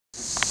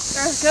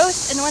There's a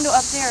ghost in the window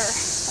up there.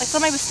 Like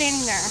somebody was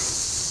standing there. It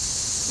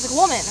was like a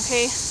woman,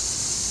 okay?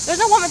 There's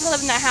no woman to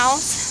live in that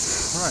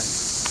house. Right.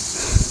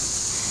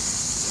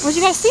 What'd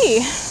you guys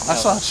see? I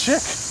saw a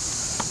chick.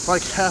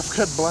 Like half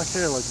cut black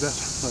hair like that.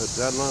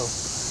 That low.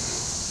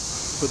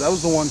 But that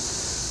was the one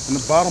in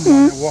the bottom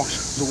one that walked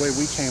the way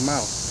we came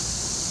out.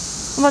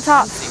 On the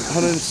top. I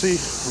didn't see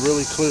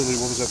really clearly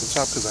what was at the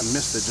top because I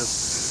missed it.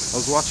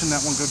 I was watching that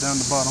one go down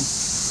the bottom,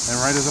 and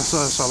right as I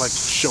saw like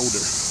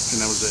shoulder,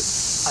 and that was it.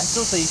 I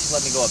still say you should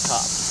let me go up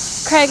top.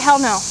 Craig, hell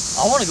no.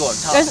 I want to go up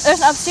top. There's an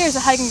upstairs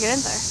of how you can get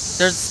in there.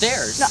 There's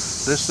stairs. No.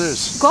 There's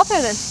stairs. Go up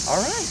there then. All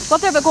right. Go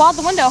up there, but go out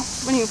the window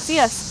when you see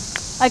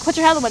us. Like, put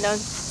your head out the window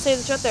and say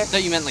that you're up there. I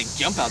thought you meant like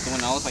jump out the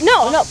window. I was like,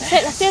 No,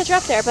 say that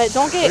you're up there, but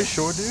don't Are get... you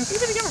sure, dude?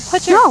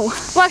 Put your... No.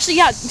 Well, actually,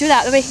 yeah, do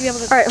that. That way you can be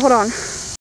able to... All right, hold on.